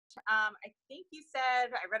I think you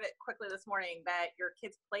said, I read it quickly this morning, that your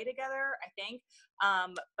kids play together, I think.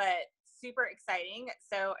 But super exciting.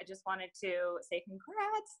 So I just wanted to say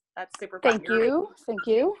congrats. That's super fun. Thank you. Thank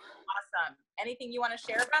you. Awesome. Anything you want to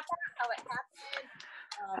share about that? How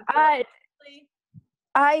it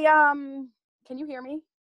happened? Can you hear me?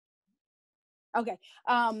 Okay.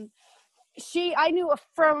 I knew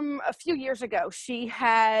from a few years ago, she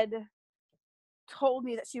had told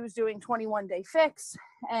me that she was doing 21-day fix,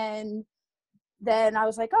 and then I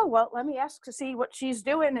was like, oh, well, let me ask to see what she's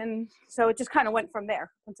doing. And so it just kind of went from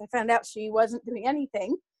there. Once I found out she wasn't doing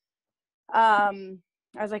anything, I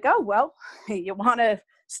was like, oh, well, you want to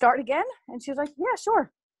start again? And she was like, yeah,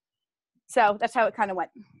 sure. So that's how it kind of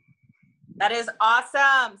went. That is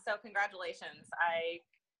awesome. So congratulations. I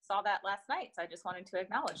saw that last night, so I just wanted to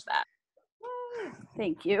acknowledge that.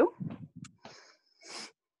 Thank you.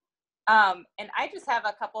 And I just have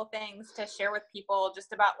a couple things to share with people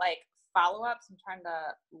just about like follow-ups. I'm trying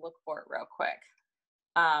to look for it real quick.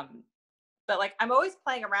 But like, I'm always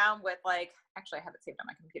playing around with like, actually I have it saved on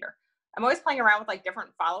my computer. I'm always playing around with like different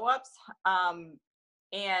follow-ups.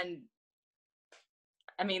 And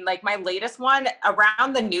I mean, like my latest one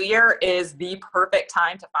around the new year is the perfect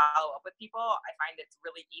time to follow up with people. I find it's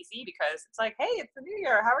really easy because it's like, hey, it's the new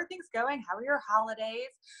year. How are things going? How are your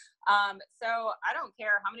holidays? So I don't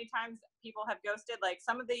care how many times people have ghosted. Like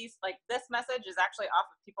some of these, like this message is actually off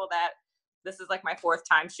of people that this is like my 4th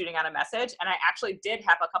time shooting out a message. And I actually did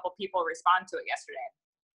have a couple people respond to it yesterday.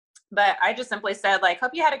 But I just simply said like,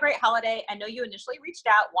 hope you had a great holiday. I know you initially reached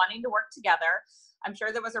out wanting to work together. I'm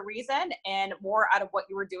sure there was a reason and more out of what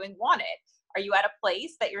you were doing wanted. Are you at a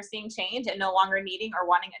place that you're seeing change and no longer needing or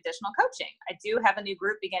wanting additional coaching? I do have a new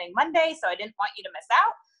group beginning Monday, so I didn't want you to miss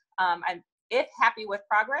out. I'm if happy with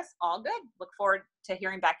progress, all good. Look forward to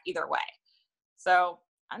hearing back either way. So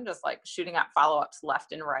I'm just like shooting out follow-ups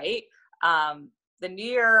left and right. The new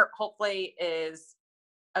year hopefully is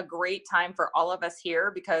a great time for all of us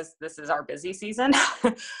here because this is our busy season.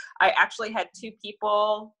 I actually had 2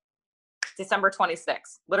 people December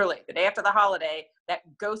 26th, literally the day after the holiday, that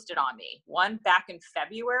ghosted on me. One back in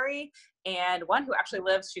February, and one who actually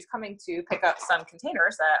lives, she's coming to pick up some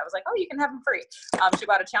containers that I was like, oh, you can have them free. She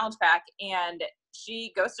bought a challenge pack and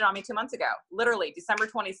she ghosted on me 2 months ago, literally December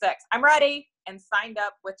 26th. I'm ready, and signed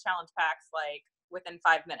up with challenge packs like within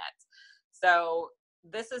 5 minutes. So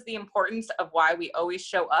this is the importance of why we always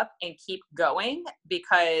show up and keep going,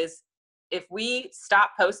 because if we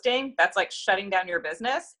stop posting, that's like shutting down your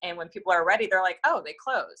business. And when people are ready, they're like, oh, they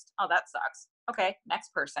closed. Oh, that sucks. Okay,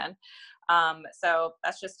 next person. So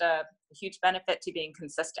that's just a huge benefit to being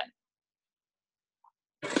consistent.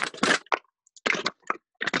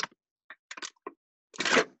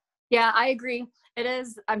 Yeah, I agree. It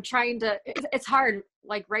is. It's hard.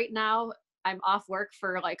 Like right now, I'm off work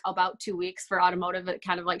for like about 2 weeks for automotive. It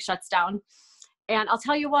kind of like shuts down. And I'll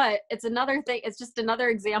tell you what, it's another thing. It's just another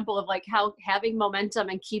example of like how having momentum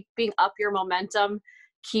and keeping up your momentum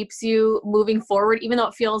keeps you moving forward, even though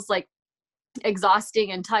it feels like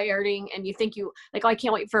exhausting and tiring. And you think oh, I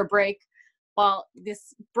can't wait for a break. Well,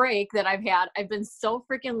 this break that I've had, I've been so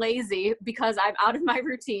freaking lazy because I'm out of my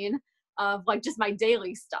routine of like just my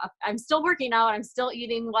daily stuff. I'm still working out. I'm still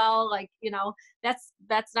eating well. Like,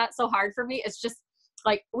 that's not so hard for me. It's just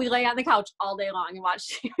like we lay on the couch all day long and watch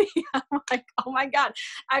TV. I'm like, oh my God,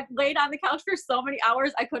 I've laid on the couch for so many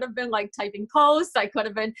hours. I could have been like typing posts. I could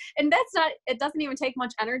have been, and it doesn't even take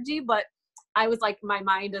much energy, but I was like, my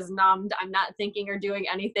mind is numbed. I'm not thinking or doing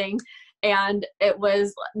anything. And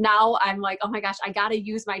now I'm like, oh my gosh, I got to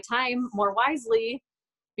use my time more wisely,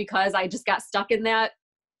 because I just got stuck in that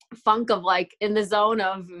funk of like in the zone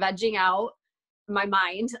of vegging out my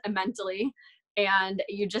mind and mentally. And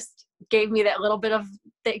you just gave me that little bit of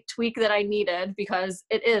the tweak that I needed, because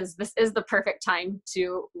this is the perfect time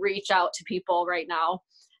to reach out to people right now.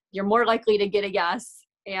 You're more likely to get a yes.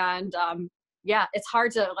 And yeah, it's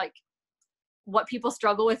hard to like what people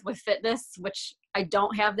struggle with fitness, which I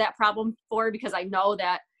don't have that problem for, because I know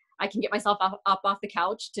that I can get myself up off the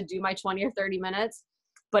couch to do my 20 or 30 minutes.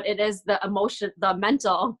 But it is the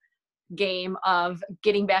mental game of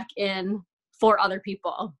getting back in for other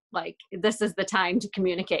people. Like, this is the time to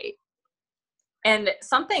communicate. And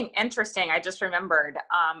something interesting, I just remembered,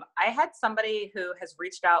 I had somebody who has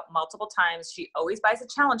reached out multiple times. She always buys a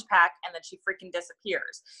challenge pack and then she freaking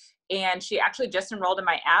disappears. And she actually just enrolled in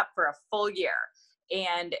my app for a full year.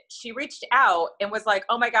 And she reached out and was like,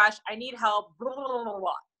 oh my gosh, I need help, blah, blah, blah,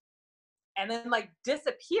 blah. And then like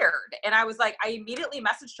disappeared. And I was like, I immediately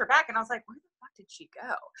messaged her back and I was like, where the fuck did she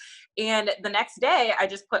go? And the next day I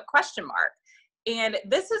just put question mark. And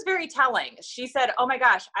this is very telling. She said, oh my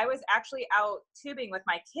gosh, I was actually out tubing with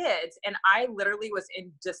my kids and I literally was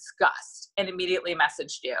in disgust and immediately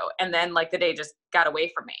messaged you. And then like the day just got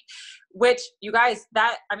away from me, which you guys,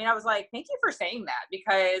 I was like, thank you for saying that,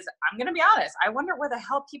 because I'm going to be honest. I wonder where the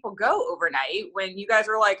hell people go overnight when you guys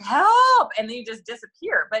are like, help, and then you just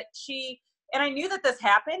disappear. But and I knew that this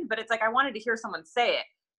happened, but it's like, I wanted to hear someone say it.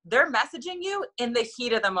 They're messaging you in the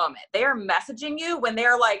heat of the moment. They are messaging you when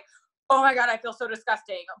they're like, oh my God, I feel so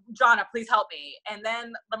disgusting. Jonna, please help me. And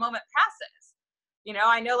then the moment passes. You know,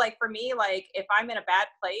 I know like for me, like if I'm in a bad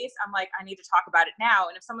place, I'm like, I need to talk about it now.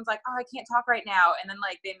 And if someone's like, oh, I can't talk right now. And then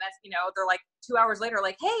like they're like 2 hours later,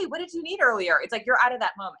 like, hey, what did you need earlier? It's like, you're out of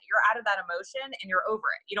that moment. You're out of that emotion and you're over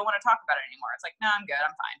it. You don't want to talk about it anymore. It's like, no, I'm good.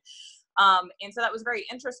 I'm fine. And so that was very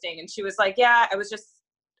interesting. And she was like, yeah, I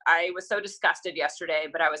was so disgusted yesterday,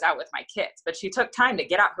 but I was out with my kids. But she took time to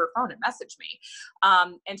get out her phone and message me.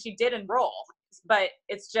 And she did enroll. But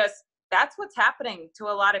it's just, that's what's happening to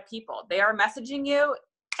a lot of people. They are messaging you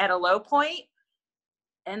at a low point,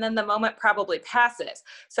 and then the moment probably passes.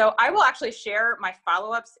 So I will actually share my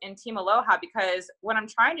follow-ups in Team Aloha, because what I'm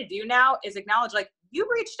trying to do now is acknowledge, like, you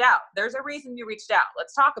reached out. There's a reason you reached out.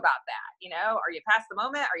 Let's talk about that. You know, are you past the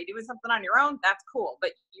moment? Are you doing something on your own? That's cool.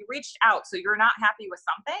 But you reached out, so you're not happy with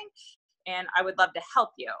something, and I would love to help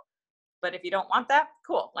you. But if you don't want that,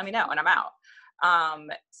 cool, let me know, and I'm out.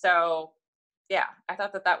 So yeah, I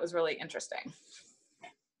thought that was really interesting.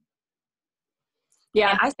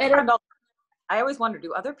 Yeah. And I always wonder,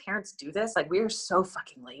 do other parents do this? Like, we are so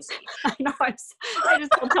fucking lazy. I know. I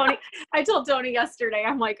just told Tony. I told Tony yesterday.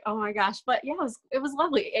 I'm like, oh my gosh, but yeah, it was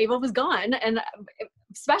lovely. Ava was gone, and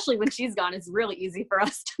especially when she's gone, it's really easy for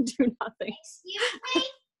us to do nothing. Excuse me?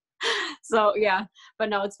 So yeah, but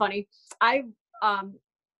no, it's funny.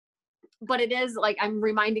 But it is like, I'm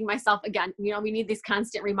reminding myself again, you know, we need these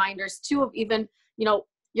constant reminders too, of even, you know,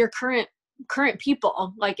 your current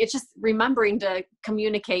people. Like, it's just remembering to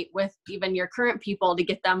communicate with even your current people to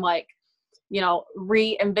get them, like, you know,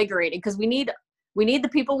 reinvigorated, because we need the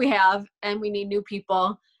people we have, and we need new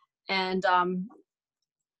people. And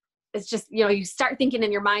it's just, you know, you start thinking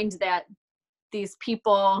in your mind that these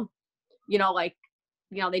people, you know, like,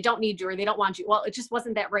 you know, they don't need you or they don't want you. Well, it just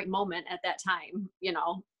wasn't that right moment at that time, you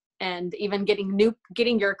know. And even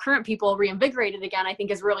getting your current people reinvigorated again, I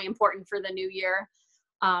think is really important for the new year.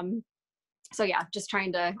 So yeah, just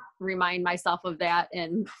trying to remind myself of that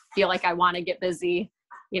and feel like I want to get busy,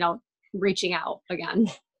 you know, reaching out again.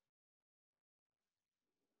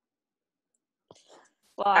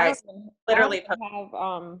 Well, I don't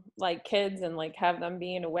have like kids and like have them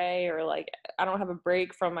being away, or like I don't have a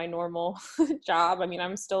break from my normal job. I mean,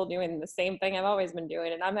 I'm still doing the same thing I've always been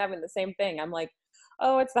doing, and I'm having the same thing. I'm like,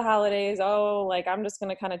 oh, it's the holidays. Oh, like I'm just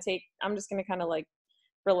gonna kind of like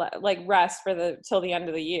rest till the end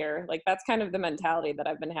of the year. Like, that's kind of the mentality that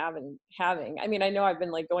I've been having. I mean, I know I've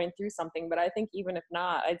been like going through something, but I think even if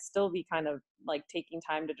not, I'd still be kind of like taking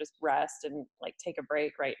time to just rest and like take a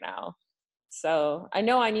break right now. So I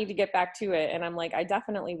know I need to get back to it, and I'm like, I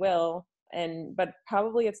definitely will. But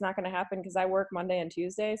probably it's not going to happen because I work Monday and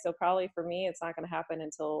Tuesday. So probably for me, it's not going to happen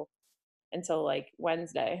until like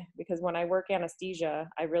Wednesday, because when I work anesthesia,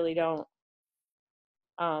 I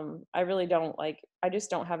just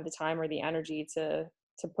don't have the time or the energy to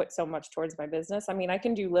put so much towards my business. I mean, I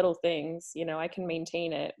can do little things, you know, I can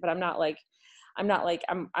maintain it, but I'm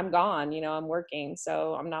gone, you know, I'm working.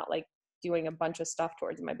 So I'm not like doing a bunch of stuff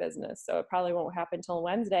towards my business. So it probably won't happen till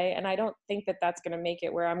Wednesday. And I don't think that that's going to make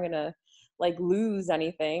it where I'm going to like lose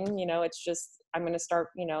anything, you know. It's just, I'm going to start,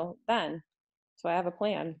 you know, then. So I have a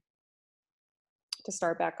plan to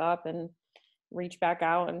start back up and reach back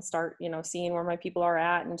out and start, you know, seeing where my people are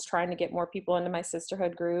at, and trying to get more people into my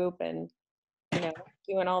sisterhood group, and, you know,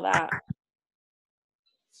 doing all that.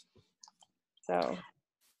 So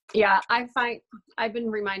yeah, I've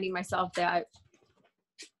been reminding myself that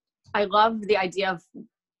I love the idea of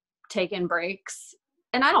taking breaks,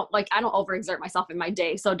 and I don't overexert myself in my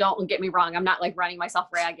day. So don't get me wrong. I'm not like running myself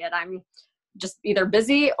ragged. I'm just either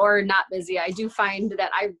busy or not busy. I do find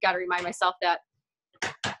that I've got to remind myself that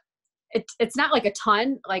it's not like a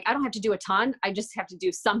ton, like I don't have to do a ton. I just have to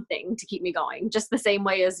do something to keep me going. Just the same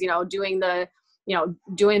way as, you know, doing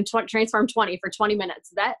Transform 20 for 20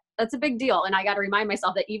 minutes. That's a big deal. And I got to remind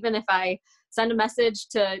myself that even if I send a message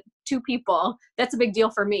to 2 people, that's a big deal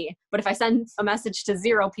for me. But if I send a message to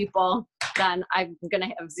 0 people, then I'm going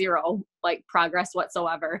to have 0 like progress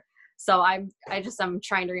whatsoever. So I'm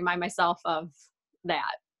trying to remind myself of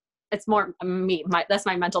that. It's more me. That's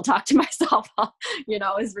my mental talk to myself, you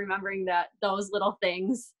know, is remembering that those little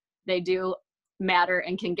things, they do matter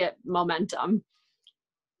and can get momentum.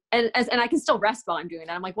 and I can still rest while I'm doing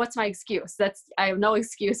that. I'm like, what's my excuse? I have no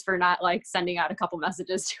excuse for not like sending out a couple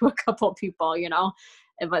messages to a couple people, you know,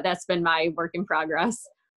 but that's been my work in progress.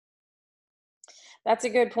 That's a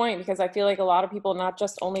good point, because I feel like a lot of people, not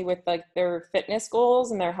just only with like their fitness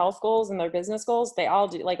goals and their health goals and their business goals, they all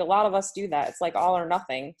do, like a lot of us do that. It's like all or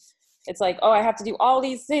nothing. It's like, oh, I have to do all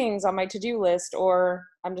these things on my to-do list, or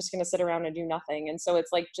I'm just going to sit around and do nothing. And so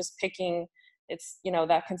it's like just picking, it's, you know,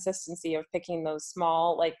 that consistency of picking those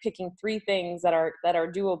small, like picking 3 things that are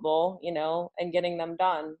doable, you know, and getting them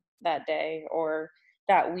done that day or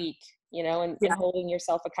that week, you know, and holding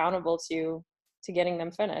yourself accountable to getting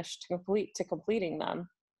them finished, to completing them.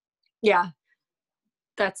 Yeah.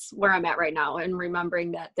 That's where I'm at right now, and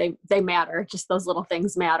remembering that they matter. Just those little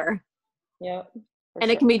things matter. Yep. And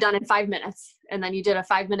it can be done in 5 minutes. And then you did a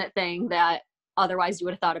 5-minute thing that otherwise you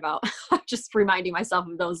would have thought about. Just reminding myself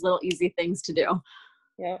of those little easy things to do.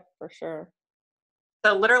 Yep, for sure.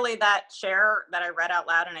 So literally that share that I read out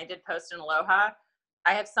loud, and I did post in Aloha,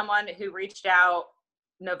 I have someone who reached out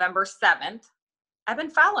November 7th. I've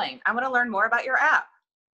been following. I want to learn more about your app.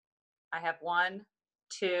 I have 1,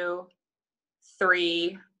 2,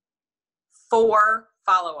 3, 4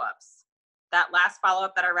 follow-ups. That last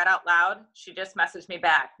follow-up that I read out loud, she just messaged me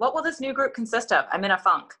back. What will this new group consist of? I'm in a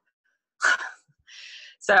funk.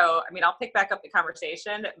 So, I mean, I'll pick back up the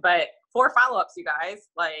conversation, but 4 follow-ups, you guys,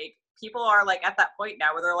 like people are like at that point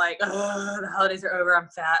now where they're like, oh, the holidays are over. I'm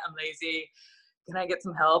fat. I'm lazy. Can I get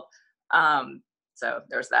some help? So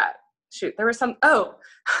there's that. Shoot, there was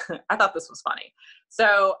I thought this was funny.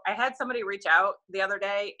 So I had somebody reach out the other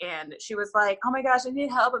day, and she was like, oh my gosh, I need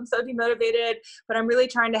help. I'm so demotivated, but I'm really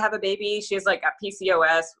trying to have a baby. She's like got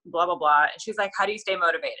PCOS, blah, blah, blah. And she's like, how do you stay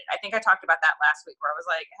motivated? I think I talked about that last week, where I was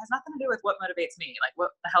like, it has nothing to do with what motivates me. Like, what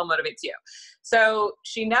the hell motivates you? So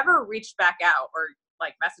she never reached back out or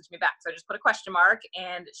like messaged me back. So I just put a question mark,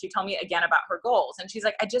 and she told me again about her goals. And she's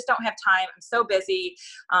like, I just don't have time. I'm so busy.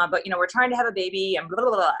 But you know, we're trying to have a baby and blah,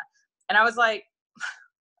 blah, blah. And I was like,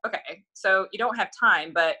 okay, so you don't have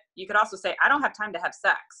time, but you could also say, I don't have time to have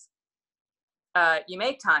sex. You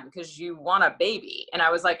make time because you want a baby. And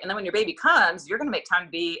I was like, and then when your baby comes, you're going to make time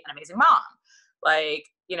to be an amazing mom. Like,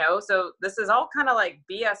 you know, so this is all kind of like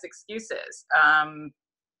BS excuses.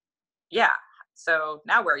 Yeah. So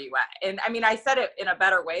now where are you at? And I mean, I said it in a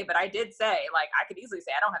better way, but I did say, like, I could easily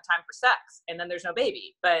say I don't have time for sex, and then there's no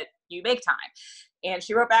baby, but you make time. And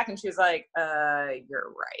she wrote back and she was like, you're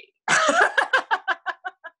right.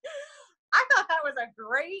 I thought that was a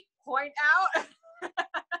great point out.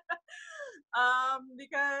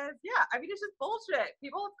 Because yeah, I mean, it's just bullshit.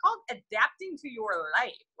 People, it's called adapting to your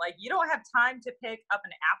life. Like, you don't have time to pick up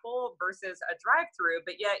an apple versus a drive-through,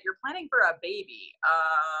 but yet you're planning for a baby.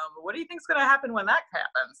 What do you think's gonna happen when that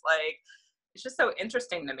happens? Like, it's just so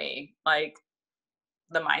interesting to me, like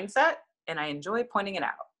the mindset, and I enjoy pointing it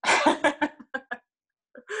out.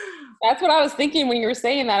 That's what I was thinking when you were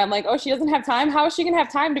saying that. I'm like, oh, she doesn't have time. How is she gonna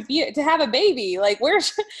have time to have a baby? Like,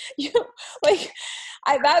 where's you? Like,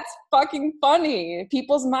 that's fucking funny.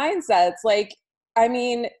 People's mindsets. Like, I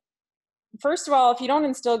mean, first of all, if you don't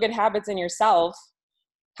instill good habits in yourself,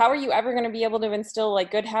 how are you ever going to be able to instill like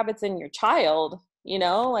good habits in your child? You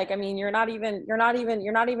know, like, I mean, you're not even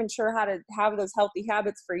sure how to have those healthy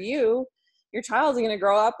habits for you. Your child's going to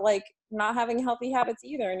grow up like not having healthy habits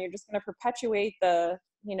either, and you're just going to perpetuate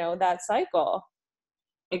that cycle.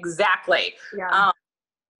 Exactly. Yeah.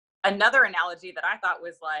 Another analogy that I thought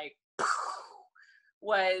was like,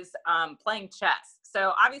 was playing chess.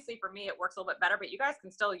 So obviously for me, it works a little bit better, but you guys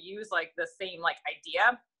can still use like the same like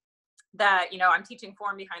idea that, you know, I'm teaching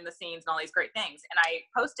form behind the scenes and all these great things. And I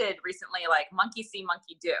posted recently, like, monkey see,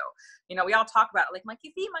 monkey do. You know, we all talk about like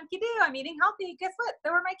monkey see, monkey do. I'm eating healthy. Guess what? They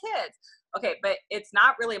were my kids. Okay. But it's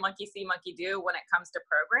not really monkey see, monkey do when it comes to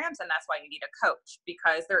programs. And that's why you need a coach,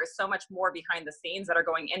 because there is so much more behind the scenes that are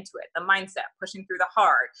going into it. The mindset, pushing through the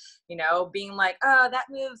hard, you know, being like, oh,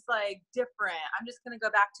 that move's like different. I'm just going to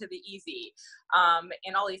go back to the easy,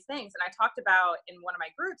 and all these things. And I talked about in one of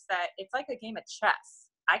my groups that it's like a game of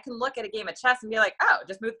chess. I can look at a game of chess and be like, oh,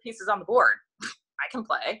 just move the pieces on the board. I can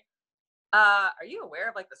play. Are you aware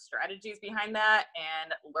of like the strategies behind that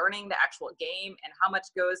and learning the actual game and how much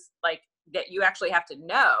goes like that you actually have to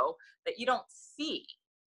know that you don't see?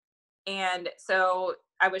 And so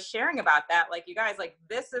I was sharing about that, like, you guys, like,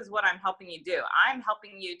 this is what I'm helping you do. I'm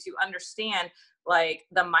helping you to understand like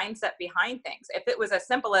the mindset behind things. If it was as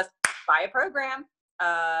simple as buy a program,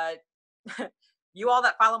 you all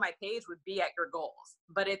that follow my page would be at your goals,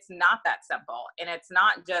 but it's not that simple. And it's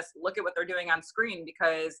not just look at what they're doing on screen,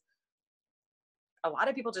 because a lot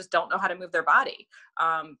of people just don't know how to move their body.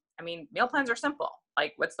 I mean, meal plans are simple.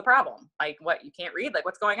 Like, what's the problem? Like, what, you can't read? Like,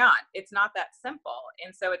 what's going on? It's not that simple.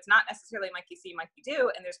 And so it's not necessarily monkey see, monkey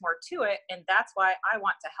do, and there's more to it. And that's why I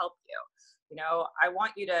want to help you. You know, I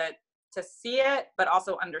want you to see it, but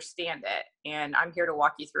also understand it. And I'm here to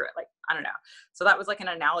walk you through it. Like, I don't know. So that was like an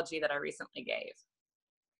analogy that I recently gave.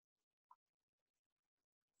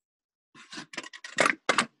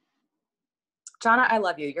 Jonna, I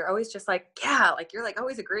love you. You're always just like, yeah, like you're like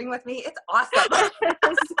always agreeing with me. It's awesome.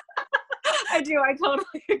 I do. I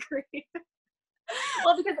totally agree.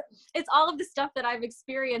 Well, because it's all of the stuff that I've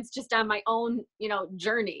experienced just on my own, you know,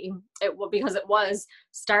 journey. Because it was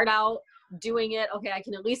start out doing it. Okay, I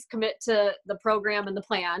can at least commit to the program and the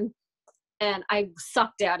plan. And I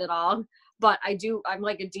sucked at it all. But I'm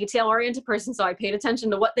like a detail oriented person. So I paid attention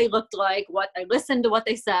to what they looked like, I listened to what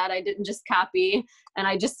they said. I didn't just copy. And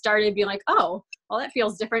I just started being like, oh, well, that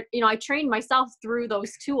feels different. You know, I trained myself through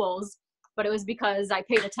those tools, but it was because I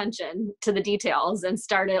paid attention to the details and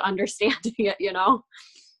started understanding it, you know?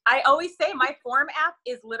 I always say my form app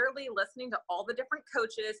is literally listening to all the different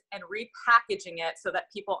coaches and repackaging it so that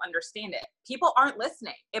people understand it. People aren't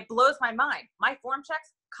listening. It blows my mind. My form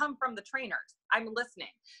checks come from the trainers. I'm listening.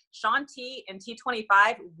 Shaun T in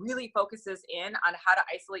T25 really focuses in on how to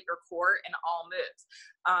isolate your core in all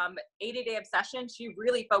moves. 80-Day Obsession, she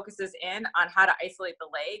really focuses in on how to isolate the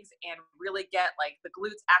legs and really get like the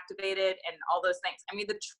glutes activated and all those things. I mean,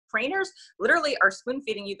 the trainers literally are spoon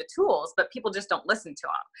feeding you the tools, but people just don't listen to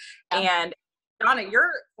them. Yeah. And Donna, your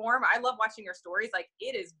form, I love watching your stories. Like,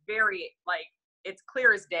 it is very, like, it's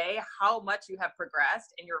clear as day how much you have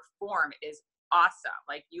progressed, and your form is awesome.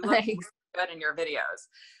 Like, you look good in your videos.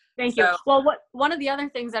 Thank you. Well, one of the other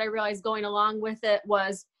things that I realized going along with it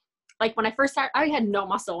was, like, when I first started, I had no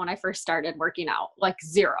muscle when I first started working out, like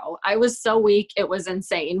zero. I was so weak. It was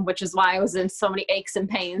insane, which is why I was in so many aches and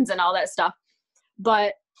pains and all that stuff.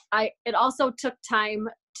 But it also took time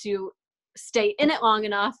to stay in it long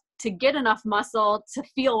enough to get enough muscle to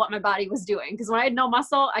feel what my body was doing. Because when I had no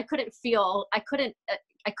muscle, I couldn't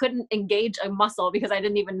engage a muscle because I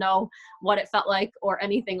didn't even know what it felt like or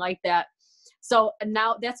anything like that. So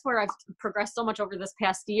now that's where I've progressed so much over this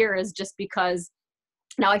past year, is just because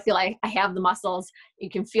now I feel like I have the muscles. You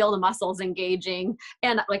can feel the muscles engaging.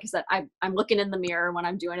 And like I said, I'm looking in the mirror when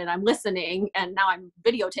I'm doing it. I'm listening. And now I'm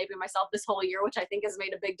videotaping myself this whole year, which I think has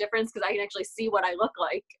made a big difference because I can actually see what I look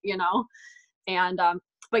like, you know? And,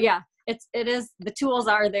 but yeah, it is, the tools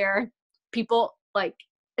are there. People, like,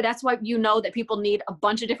 that's why, you know, that people need a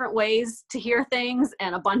bunch of different ways to hear things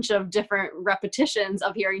and a bunch of different repetitions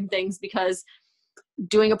of hearing things, because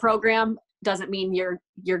doing a program doesn't mean you're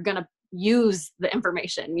going to use the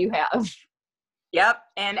information you have. Yep.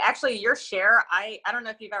 And actually your share, I don't know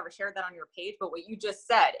if you've ever shared that on your page, but what you just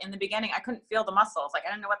said in the beginning, I couldn't feel the muscles. Like, I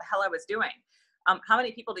didn't know what the hell I was doing. How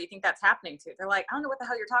many people do you think that's happening to? They're like, I don't know what the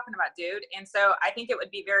hell you're talking about, dude. And so I think it would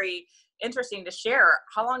be very interesting to share.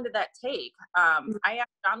 How long did that take? I asked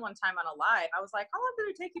John one time on a live, I was like, how long did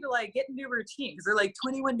it take you to like get into a routine? Because they're like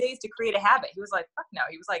 21 days to create a habit. He was like, fuck no.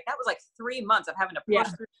 He was like, that was like 3 months of having to push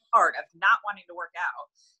through the hard of not wanting to work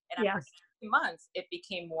out. And after 3 months, it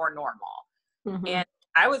became more normal. Mm-hmm. And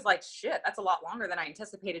I was like, shit, that's a lot longer than I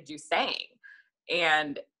anticipated you saying.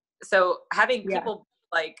 And so having people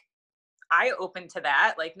like, I open to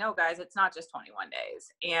that, like, no guys, it's not just 21 days.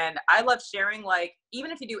 And I love sharing, like, even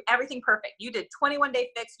if you do everything perfect, you did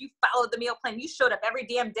 21-day fix, you followed the meal plan, you showed up every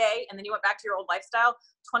damn day, and then you went back to your old lifestyle,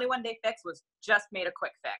 21-day fix was just made a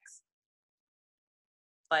quick fix.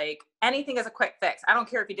 Like, anything is a quick fix. I don't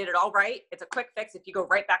care if you did it all right. It's a quick fix if you go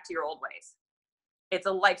right back to your old ways. It's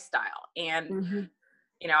a lifestyle. And,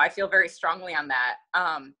 you know, I feel very strongly on that.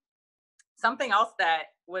 Something else that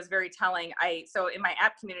was very telling, so in my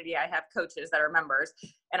app community, I have coaches that are members,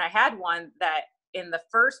 and I had one that in the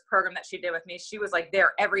first program that she did with me, she was like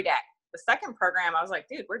there every day. The second program, I was like,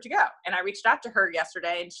 dude, where'd you go? And I reached out to her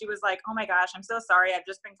yesterday, and she was like, oh my gosh, I'm so sorry. I've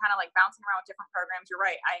just been kind of like bouncing around with different programs. You're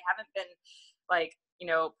right. I haven't been like, you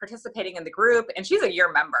know, participating in the group. And she's a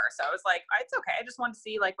year member. So I was like, it's okay. I just want to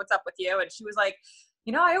see like, what's up with you? And she was like,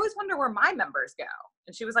 you know, I always wonder where my members go.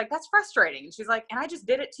 And she was like, that's frustrating. And she's like, and I just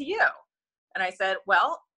did it to you. And I said,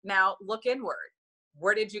 well, now look inward.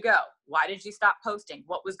 Where did you go? Why did you stop posting?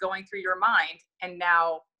 What was going through your mind? And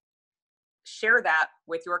now share that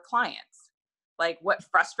with your clients. Like, what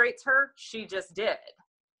frustrates her, she just did.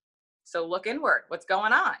 So look inward. What's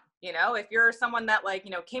going on? You know, if you're someone that like,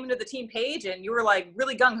 you know, came into the team page and you were like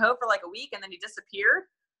really gung-ho for like a week and then you disappeared,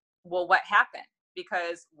 well, what happened?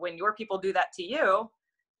 Because when your people do that to you,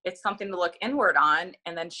 it's something to look inward on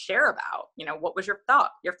and then share about, you know, what was your thought,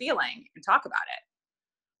 your feeling, and talk about it.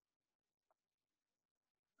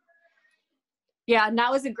 Yeah,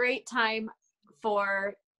 now is a great time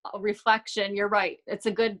for reflection. You're right. This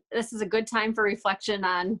is a good time for reflection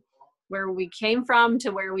on where we came from to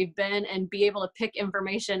where we've been, and be able to pick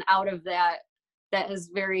information out of that is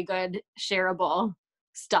very good shareable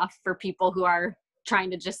stuff for people who are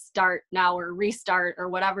trying to just start now or restart or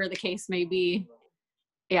whatever the case may be.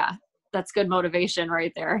 Yeah, that's good motivation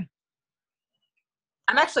right there.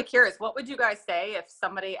 I'm actually curious, what would you guys say if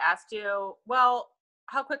somebody asked you, well,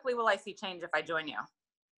 how quickly will I see change if I join you?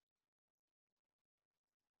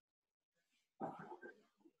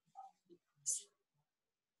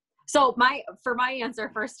 So for my answer,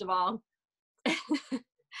 first of all,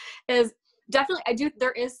 is definitely,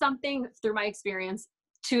 there is something through my experience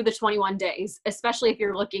to the 21 days, especially if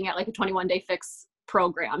you're looking at like a 21-day fix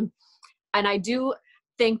program. And I do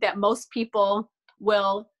think that most people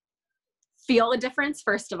will feel a difference.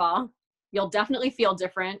 First of all, you'll definitely feel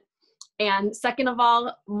different. And second of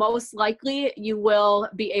all, most likely you will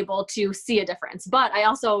be able to see a difference. But I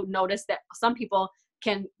also noticed that some people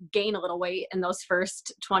can gain a little weight in those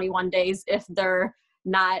first 21 days if they're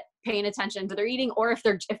not paying attention to their eating, or if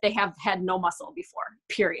they have had no muscle before,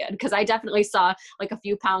 period. Because I definitely saw like a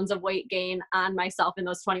few pounds of weight gain on myself in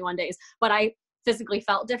those 21 days, but I physically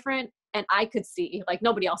felt different. And I could see, like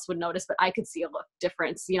nobody else would notice, but I could see a look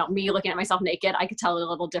difference. You know, me looking at myself naked, I could tell a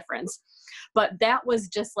little difference. But that was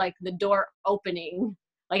just like the door opening.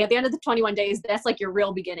 Like at the end of the 21 days, that's like your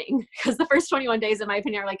real beginning. Because the first 21 days, in my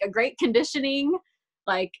opinion, are like a great conditioning,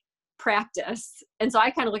 like practice. And so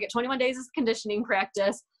I kind of look at 21 days as conditioning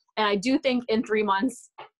practice. And I do think in 3 months,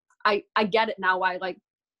 I get it now why, like,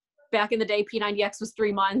 back in the day, P90X was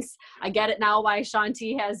 3 months. I get it now why Shaun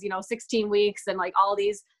T has, 16 weeks and like all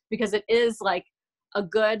these, because it is like a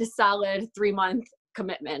good solid 3-month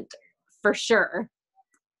commitment for sure.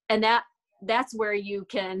 And that's where you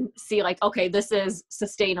can see like, okay, this is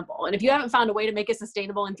sustainable. And if you haven't found a way to make it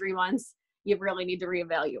sustainable in 3 months, you really need to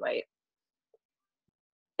reevaluate.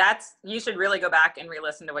 You should really go back and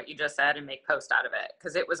re-listen to what you just said and make post out of it,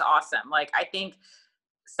 because it was awesome. Like, I think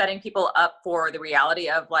setting people up for the reality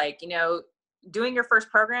of like, doing your first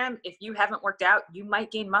program, if you haven't worked out, you might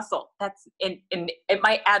gain muscle. That's and it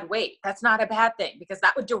might add weight. That's not a bad thing, because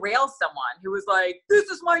that would derail someone who was like, this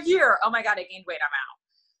is my year. Oh my God, I gained weight.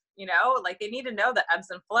 I'm out. Like, they need to know the ebbs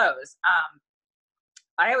and flows.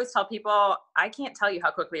 I always tell people, I can't tell you how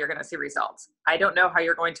quickly you're going to see results. I don't know how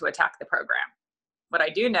you're going to attack the program. What I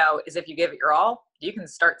do know is if you give it your all, you can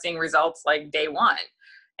start seeing results like day one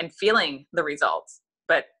and feeling the results,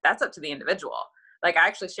 but that's up to the individual. Like, I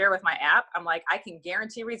actually share with my app, I'm like, I can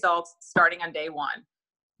guarantee results starting on day one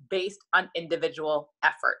based on individual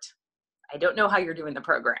effort. I don't know how you're doing the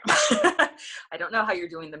program. I don't know how you're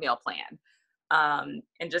doing the meal plan,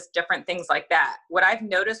 and just different things like that. What I've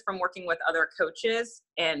noticed from working with other coaches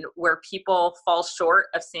and where people fall short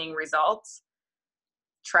of seeing results,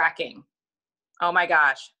 tracking. Oh my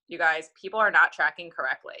gosh, you guys, people are not tracking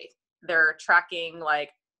correctly. They're tracking like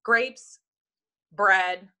grapes,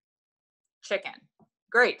 bread, chicken.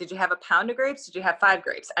 Great. Did you have a pound of grapes? Did you have 5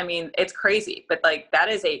 grapes? I mean, it's crazy, but like that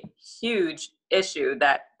is a huge issue.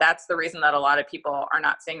 That's the reason that a lot of people are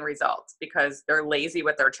not seeing results, because they're lazy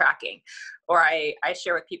with their tracking. Or I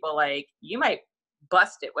share with people like, you might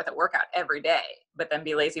bust it with a workout every day, but then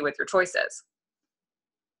be lazy with your choices.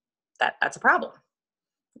 That's a problem.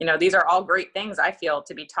 These are all great things I feel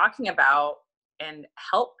to be talking about and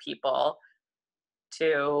help people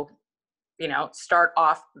to, start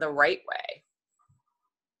off the right way.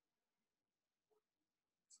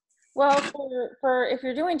 Well, for if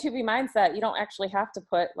you're doing 2B mindset, you don't actually have to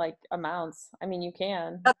put like amounts. I mean, you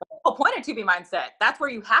can. That's the whole point of 2B mindset. That's where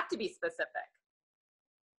you have to be specific.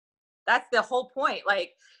 That's the whole point.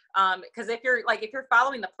 Like, because if you're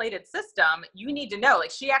following the plated system, you need to know, like,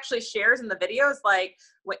 she actually shares in the videos, like,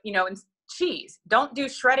 what, in cheese, don't do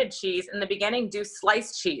shredded cheese in the beginning, do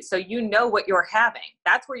sliced cheese. So you know what you're having.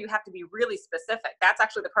 That's where you have to be really specific. That's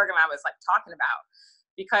actually the program I was like talking about,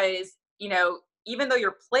 because, even though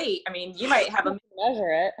your plate, I mean, you might have a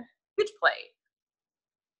measure it huge plate.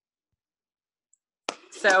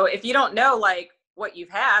 So if you don't know, like, what you've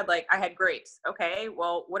had, like, I had grapes. Okay,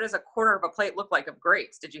 well, what does a quarter of a plate look like of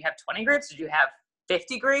grapes? Did you have 20 grapes? Did you have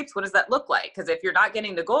 50 grapes? What does that look like? Because if you're not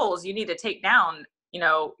getting the goals, you need to take down,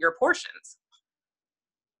 your portions.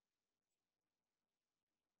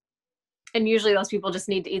 And usually those people just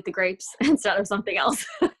need to eat the grapes instead of something else.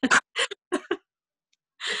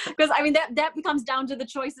 Because I mean, that becomes down to the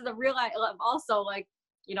choices of also like,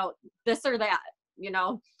 this or that,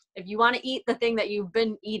 if you want to eat the thing that you've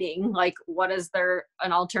been eating, like, what is there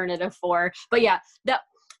an alternative for? But yeah,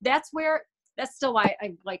 that's still why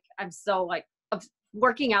I'm so like,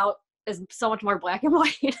 working out is so much more black and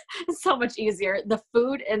white. It's so much easier. The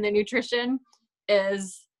food and the nutrition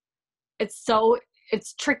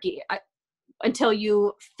it's tricky until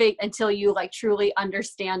you like truly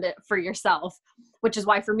understand it for yourself, which is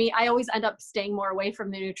why for me, I always end up staying more away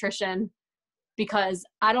from the nutrition because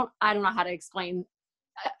I don't know how to explain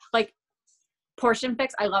like Portion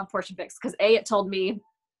Fix. I love Portion Fix because it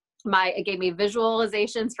gave me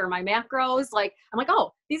visualizations for my macros. Like, I'm like,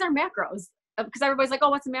 oh, these are macros. Because everybody's like, oh,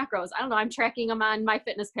 what's the macros? I don't know. I'm tracking them on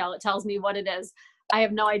MyFitnessPal. It tells me what it is. I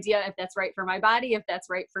have no idea if that's right for my body, if that's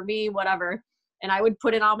right for me, whatever. And I would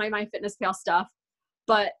put in all my MyFitnessPal stuff.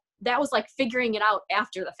 But that was like figuring it out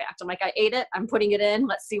after the fact. I'm like, I ate it. I'm putting it in.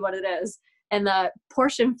 Let's see what it is. And the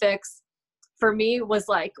Portion Fix for me was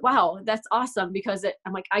like, wow, that's awesome because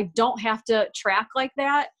I'm like, I don't have to track like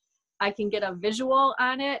that. I can get a visual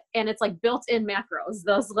on it and it's like built-in macros,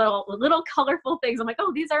 those little colorful things. I'm like,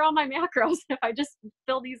 oh, these are all my macros. If I just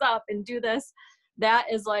fill these up and do this, that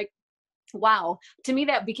is like, wow. To me,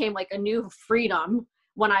 that became like a new freedom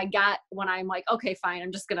when I'm like, okay, fine.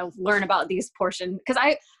 I'm just going to learn about these portion. Cause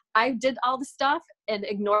I did all the stuff and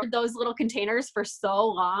ignored those little containers for so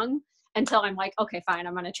long until I'm like, okay, fine,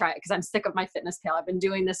 I'm going to try it because I'm sick of MyFitnessPal. I've been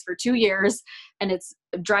doing this for 2 years and it's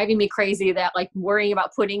driving me crazy that like worrying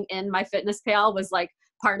about putting in MyFitnessPal was like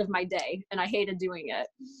part of my day and I hated doing it.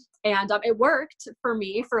 And it worked for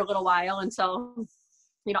me for a little while until,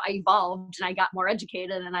 I evolved and I got more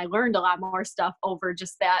educated and I learned a lot more stuff over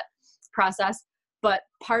just that process. But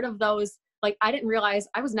part of those, like I didn't realize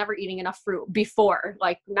I was never eating enough fruit before.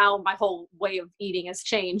 Like now my whole way of eating has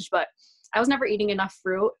changed, but I was never eating enough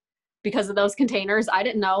fruit because of those containers. I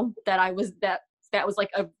didn't know that that was like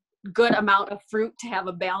a good amount of fruit to have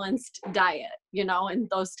a balanced diet, and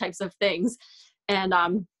those types of things. And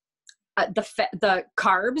the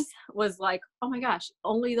carbs was like, oh my gosh,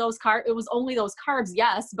 only those carbs. It was only those carbs,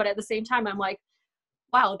 yes, but at the same time, I'm like,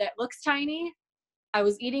 wow, that looks tiny. I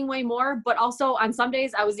was eating way more, but also on some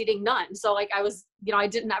days I was eating none. So like I was, I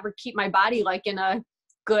didn't ever keep my body like in a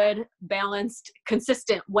good, balanced,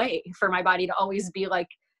 consistent way for my body to always be like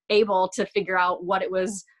able to figure out what it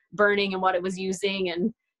was burning and what it was using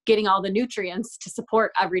and getting all the nutrients to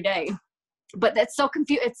support every day. But that's so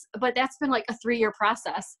but that's been like a 3-year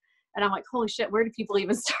process. And I'm like, holy shit, where do people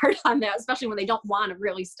even start on that? Especially when they don't want to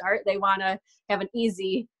really start. They want to have an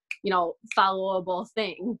easy, followable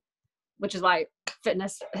thing, which is why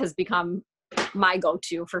fitness has become my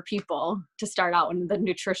go-to for people to start out. And the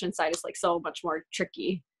nutrition side is like so much more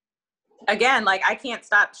tricky. Again, like I can't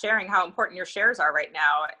stop sharing how important your shares are right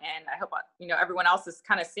now. And I hope, everyone else is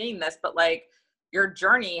kind of seeing this, but like your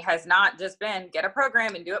journey has not just been get a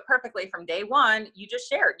program and do it perfectly from day one. You just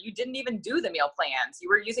shared, you didn't even do the meal plans. You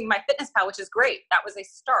were using MyFitnessPal, which is great. That was a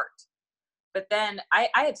start. But then I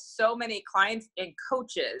had so many clients and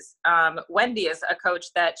coaches. Wendy is a coach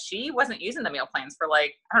that she wasn't using the meal plans for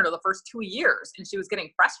like, I don't know, the first 2 years. And she was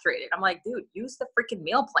getting frustrated. I'm like, dude, use the freaking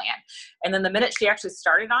meal plan. And then the minute she actually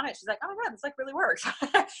started on it, she's like, oh my God, this like really works.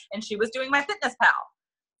 And she was doing MyFitnessPal.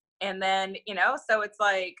 And then, so it's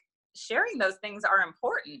like sharing those things are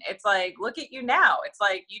important. It's like, look at you now. It's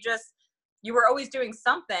like, you were always doing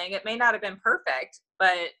something. It may not have been perfect,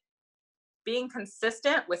 but being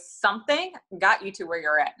consistent with something got you to where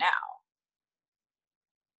you're at now.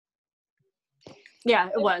 Yeah,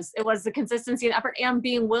 it was the consistency and effort and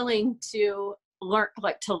being willing to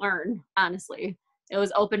learn, honestly. It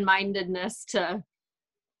was open-mindedness to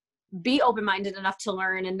be open-minded enough to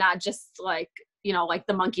learn and not just like, like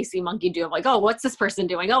the monkey see, monkey do of like, oh, what's this person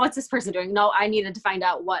doing? Oh, what's this person doing? No, I needed to find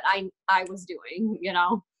out what I was doing,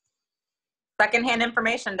 Secondhand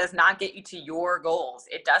information does not get you to your goals.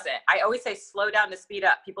 It doesn't. I always say slow down to speed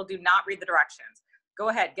up. People do not read the directions. Go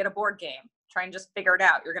ahead, get a board game. Try and just figure it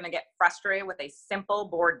out. You're going to get frustrated with a simple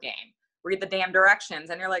board game. Read the damn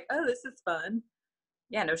directions and you're like, oh, this is fun.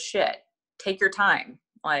 Yeah, no shit. Take your time.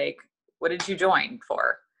 Like, what did you join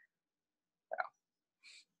for?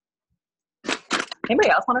 So.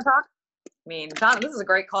 Anybody else want to talk? I mean, John, this is a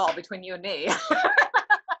great call between you and me.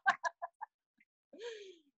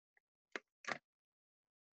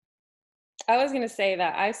 I was going to say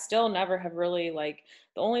that I still never have really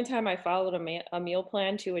the only time I followed a meal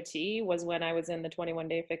plan to a T was when I was in the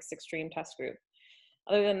 21-day fixed extreme test group.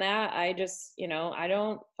 Other than that, I just, I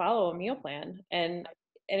don't follow a meal plan and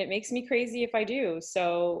it makes me crazy if I do.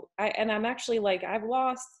 So I'm actually I've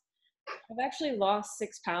lost I've actually lost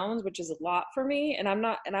 6 pounds, which is a lot for me. And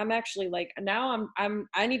I'm actually like, now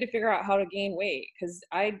I need to figure out how to gain weight. Cause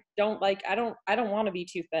I don't want to be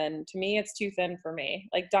too thin. To me, it's too thin for me.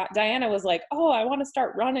 Like Diana was like, oh, I want to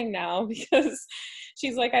start running now because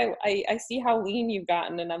she's like, I see how lean you've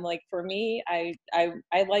gotten. And I'm like, for me, I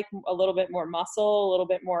like a little bit more muscle, a little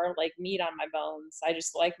bit more like meat on my bones. I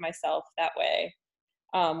just like myself that way.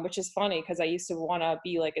 Which is funny because I used to want to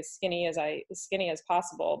be like as skinny as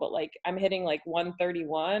possible, but like I'm hitting like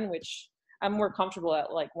 131, which I'm more comfortable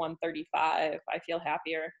at like 135. I feel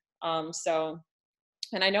happier. So,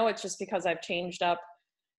 and I know it's just because I've changed up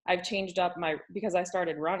because I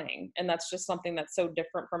started running, and that's just something that's so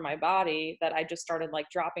different from my body that I just started like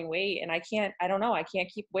dropping weight, and I can't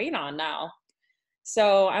keep weight on now.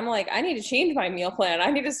 So I'm like, I need to change my meal plan.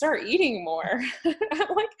 I need to start eating more.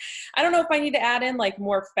 I'm like, I don't know if I need to add in like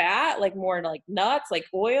more fat, like more like nuts, like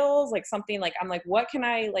oils, like something like, I'm like,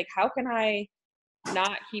 how can I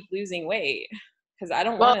not keep losing weight? Cause I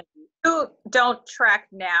don't want to. You don't track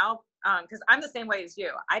now. Cause I'm the same way as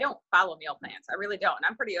you. I don't follow meal plans. I really don't. And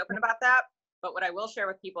I'm pretty open about that. But what I will share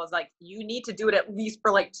with people is like, you need to do it at least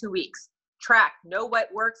for like 2 weeks. Track, know what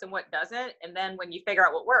works and what doesn't, and then when you figure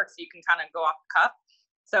out what works, you can kind of go off the cuff.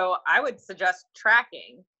 So I would suggest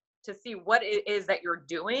tracking to see what it is that you're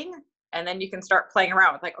doing, and then you can start playing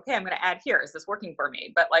around with like, okay, I'm going to add here, is this working for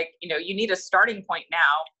me? But like, you need a starting point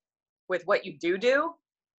now with what you do,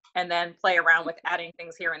 and then play around with adding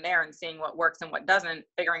things here and there and seeing what works and what doesn't,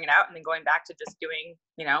 figuring it out, and then going back to just doing,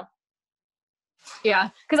 Yeah,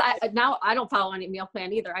 because I don't follow any meal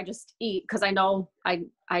plan either. I just eat because I know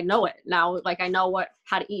it now. Like I know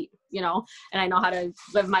how to eat, and I know how to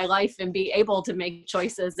live my life and be able to make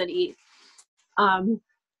choices and eat.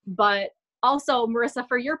 But also, Marissa,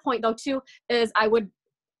 for your point though too, is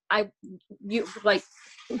you like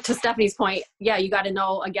to Stephanie's point. Yeah, you got to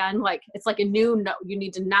know again. Like it's like you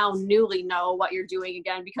need to now newly know what you're doing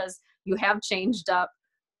again because you have changed up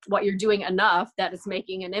what you're doing enough that it's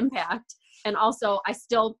making an impact. And also if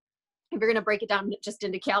you're going to break it down just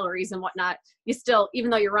into calories and whatnot, you still, even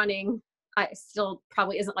though you're running, I still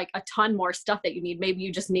probably isn't like a ton more stuff that you need. Maybe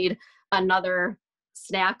you just need another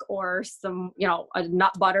snack or some, a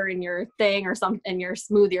nut butter in your thing or some in your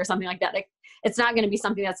smoothie or something like that. Like, it's not going to be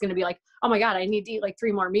something that's going to be like, oh my God, I need to eat like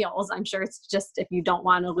 3 more meals. I'm sure it's just, if you don't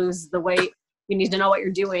want to lose the weight, you need to know what you're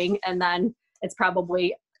doing. And then it's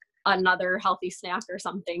probably another healthy snack or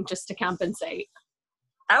something just to compensate.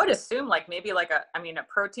 I would assume like maybe like a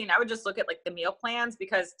protein. I would just look at like the meal plans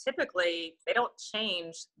because typically they don't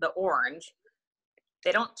change the orange.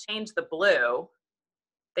 They don't change the blue.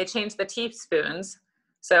 They change the teaspoons.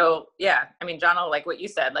 So yeah, John, like what you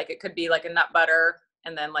said, like it could be like a nut butter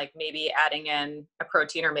and then like maybe adding in a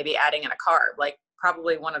protein or maybe adding in a carb, like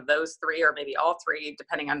probably one of those 3 or maybe all 3,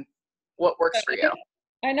 depending on what works for you.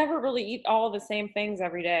 I never really eat all the same things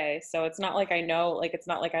every day. So it's not like I know, like, it's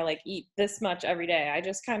not like I like eat this much every day. I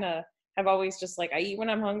just kind of have always just like, I eat when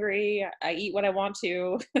I'm hungry. I eat what I want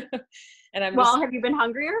to. And have you been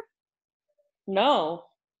hungrier? No.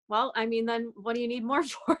 Well, then what do you need more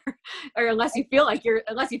for? Or unless you feel like you're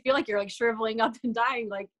like shriveling up and dying.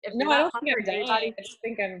 Like if no, you're I not don't hungry, think I'm dying. I just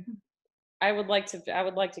think I would like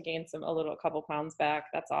to gain a couple pounds back.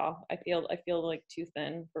 That's all. I feel like too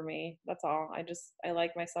thin for me. That's all. I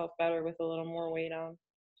like myself better with a little more weight on.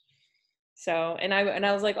 So, and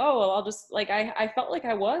I was like, oh, well, I'll just like, I felt like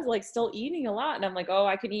I was like still eating a lot. And I'm like, oh,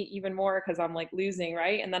 I could eat even more because I'm like losing.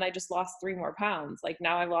 Right. And then I just lost 3 more pounds. Like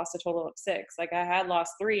now I've lost a total of 6. Like I had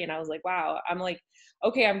lost 3 and I was like, wow, I'm like,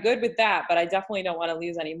 okay, I'm good with that, but I definitely don't want to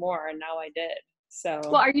lose any more. And now I did. So,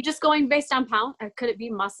 well, are you just going based on pound? Could it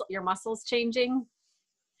be your muscles changing?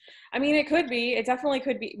 It could be. It definitely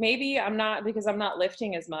could be. Maybe I'm not, because I'm not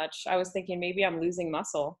lifting as much. I was thinking maybe I'm losing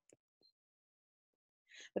muscle.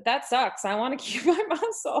 But that sucks. I want to keep my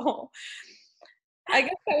muscle. I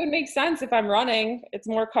guess that would make sense if I'm running. It's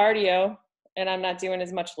more cardio and I'm not doing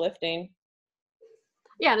as much lifting.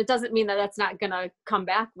 Yeah, and it doesn't mean that that's not going to come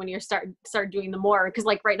back when you start doing the more. Because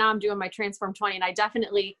like right now I'm doing my Transform 20 and I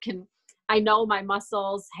definitely can, I know my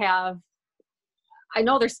muscles I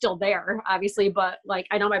know they're still there, obviously, but like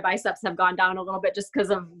I know my biceps have gone down a little bit just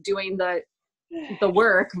because of doing the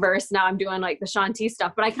work versus now I'm doing like the Shanti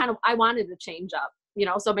stuff. But I wanted to change up,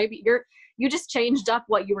 so maybe you just changed up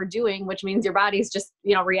what you were doing, which means your body's just,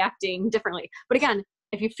 reacting differently. But again,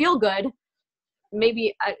 if you feel good,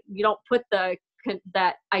 maybe you don't put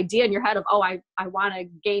that idea in your head of, oh, I want to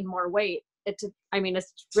gain more weight. It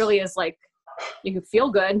really is like, you can feel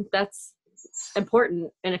good. That's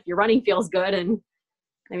important. And if your running feels good and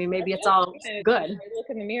maybe it's all good. I look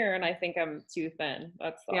in the mirror and I think I'm too thin.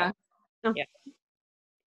 That's all. Yeah. Yeah.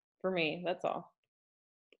 for me. That's all.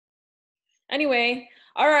 Anyway,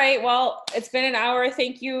 all right. Well, it's been an hour.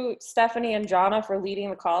 Thank you, Stephanie and Jonna, for leading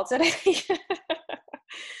the call today.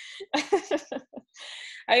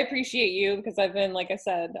 I appreciate you because I've been, like I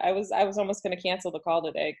said, I was almost going to cancel the call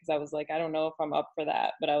today because I was like, I don't know if I'm up for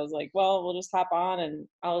that. But I was like, well, we'll just hop on and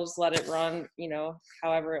I'll just let it run, you know,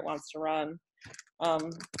 however it wants to run.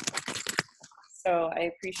 So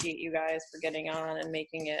I appreciate you guys for getting on and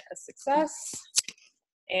making it a success.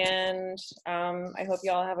 And I hope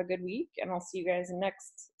you all have a good week, and I'll see you guys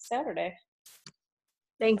next Saturday.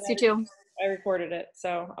 Thanks, you too. I recorded it,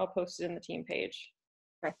 so I'll post it in the team page.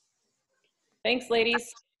 Okay. Thanks, ladies.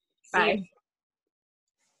 See Bye. you.